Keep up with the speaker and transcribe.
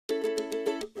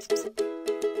Skill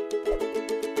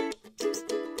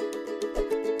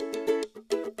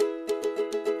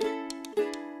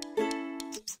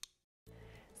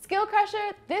Crusher,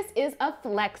 this is a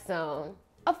flex zone.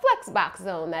 A Flexbox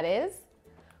zone, that is.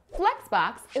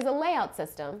 Flexbox is a layout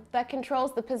system that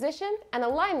controls the position and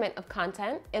alignment of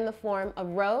content in the form of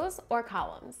rows or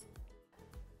columns.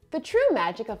 The true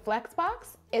magic of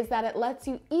Flexbox is that it lets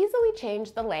you easily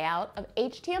change the layout of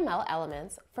HTML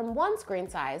elements from one screen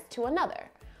size to another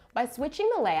by switching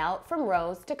the layout from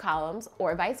rows to columns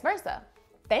or vice versa.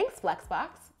 Thanks, Flexbox!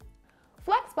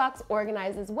 Flexbox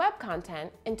organizes web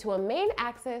content into a main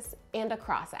axis and a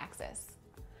cross axis.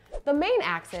 The main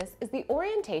axis is the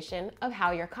orientation of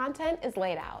how your content is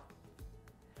laid out.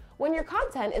 When your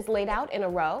content is laid out in a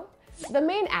row, the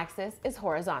main axis is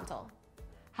horizontal.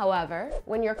 However,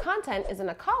 when your content is in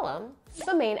a column,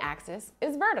 the main axis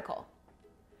is vertical.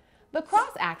 The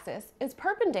cross axis is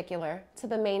perpendicular to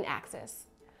the main axis.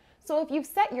 So if you've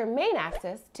set your main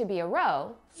axis to be a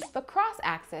row, the cross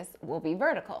axis will be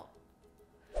vertical.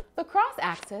 The cross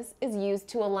axis is used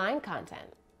to align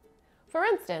content. For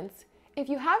instance, if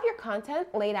you have your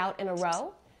content laid out in a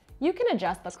row, you can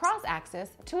adjust the cross axis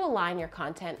to align your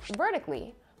content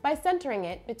vertically by centering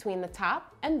it between the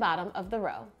top and bottom of the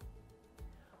row.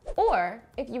 Or,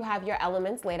 if you have your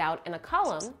elements laid out in a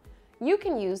column, you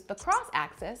can use the cross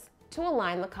axis to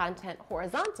align the content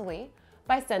horizontally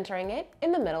by centering it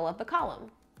in the middle of the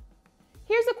column.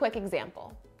 Here's a quick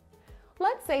example.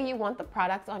 Let's say you want the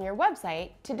products on your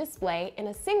website to display in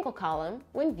a single column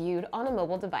when viewed on a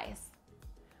mobile device.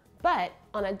 But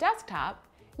on a desktop,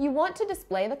 you want to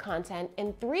display the content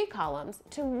in 3 columns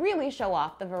to really show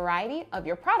off the variety of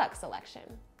your product selection.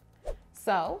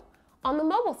 So, on the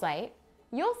mobile site,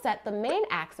 you'll set the main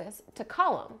axis to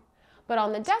column, but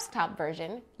on the desktop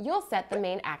version, you'll set the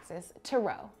main axis to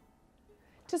row.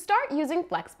 To start using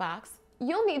Flexbox,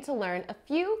 you'll need to learn a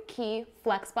few key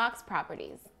Flexbox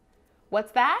properties.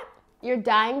 What's that? You're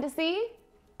dying to see?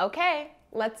 Okay,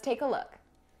 let's take a look.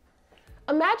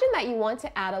 Imagine that you want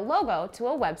to add a logo to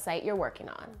a website you're working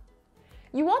on.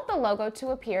 You want the logo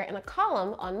to appear in a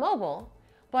column on mobile,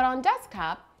 but on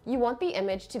desktop, you want the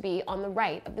image to be on the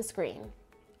right of the screen.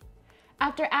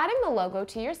 After adding the logo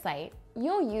to your site,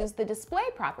 you'll use the display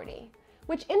property,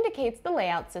 which indicates the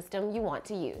layout system you want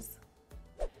to use.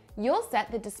 You'll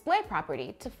set the display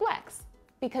property to Flex,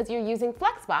 because you're using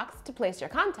Flexbox to place your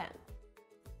content.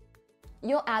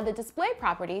 You'll add the display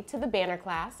property to the banner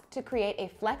class to create a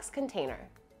Flex container.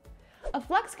 A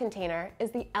Flex container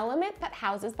is the element that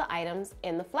houses the items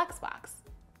in the Flexbox.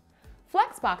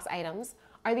 Flexbox items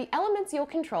are the elements you'll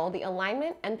control the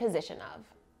alignment and position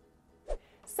of.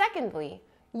 Secondly,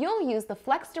 you'll use the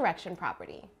Flex Direction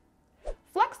property.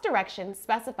 Flex Direction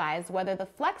specifies whether the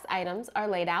Flex items are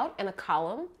laid out in a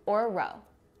column or a row.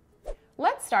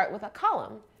 Let's start with a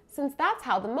column, since that's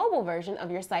how the mobile version of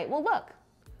your site will look.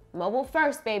 Mobile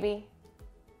first, baby!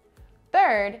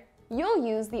 Third, you'll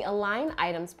use the Align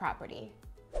Items property.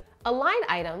 Align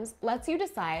Items lets you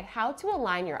decide how to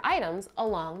align your items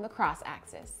along the cross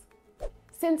axis.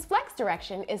 Since Flex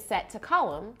Direction is set to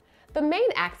column, the main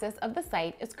axis of the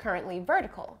site is currently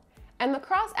vertical, and the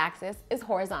cross axis is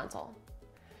horizontal.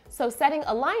 So setting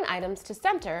Align Items to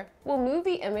center will move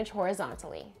the image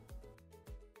horizontally.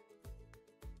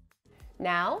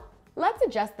 Now, let's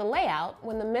adjust the layout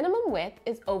when the minimum width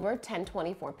is over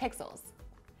 1024 pixels.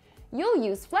 You'll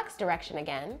use Flex Direction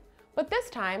again, but this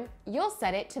time you'll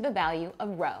set it to the value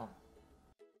of row.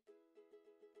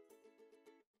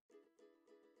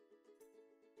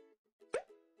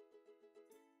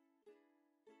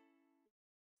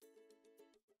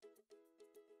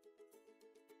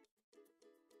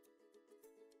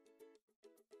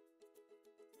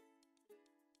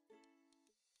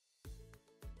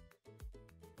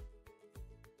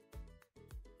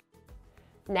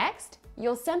 Next,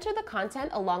 you'll center the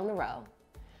content along the row.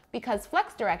 Because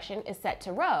Flex Direction is set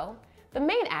to row, the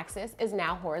main axis is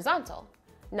now horizontal,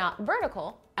 not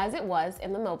vertical as it was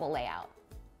in the mobile layout.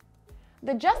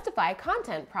 The Justify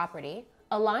Content property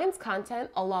aligns content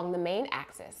along the main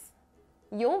axis.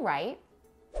 You'll write,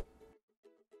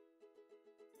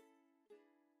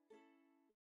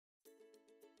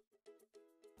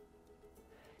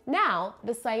 now,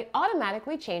 the site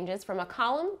automatically changes from a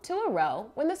column to a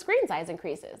row when the screen size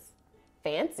increases.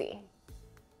 Fancy!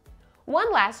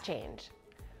 One last change.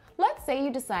 Let's say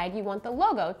you decide you want the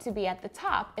logo to be at the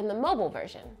top in the mobile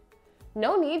version.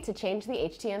 No need to change the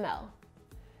HTML.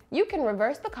 You can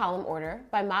reverse the column order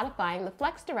by modifying the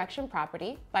Flex Direction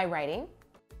property by writing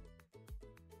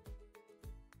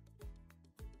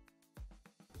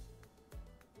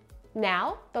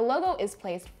Now, the logo is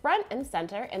placed front and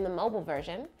center in the mobile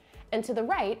version, and to the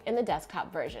right in the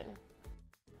desktop version.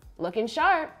 Looking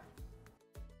sharp!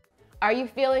 Are you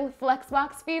feeling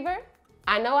Flexbox fever?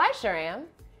 I know I sure am.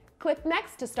 Click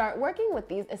Next to start working with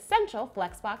these essential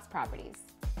Flexbox properties.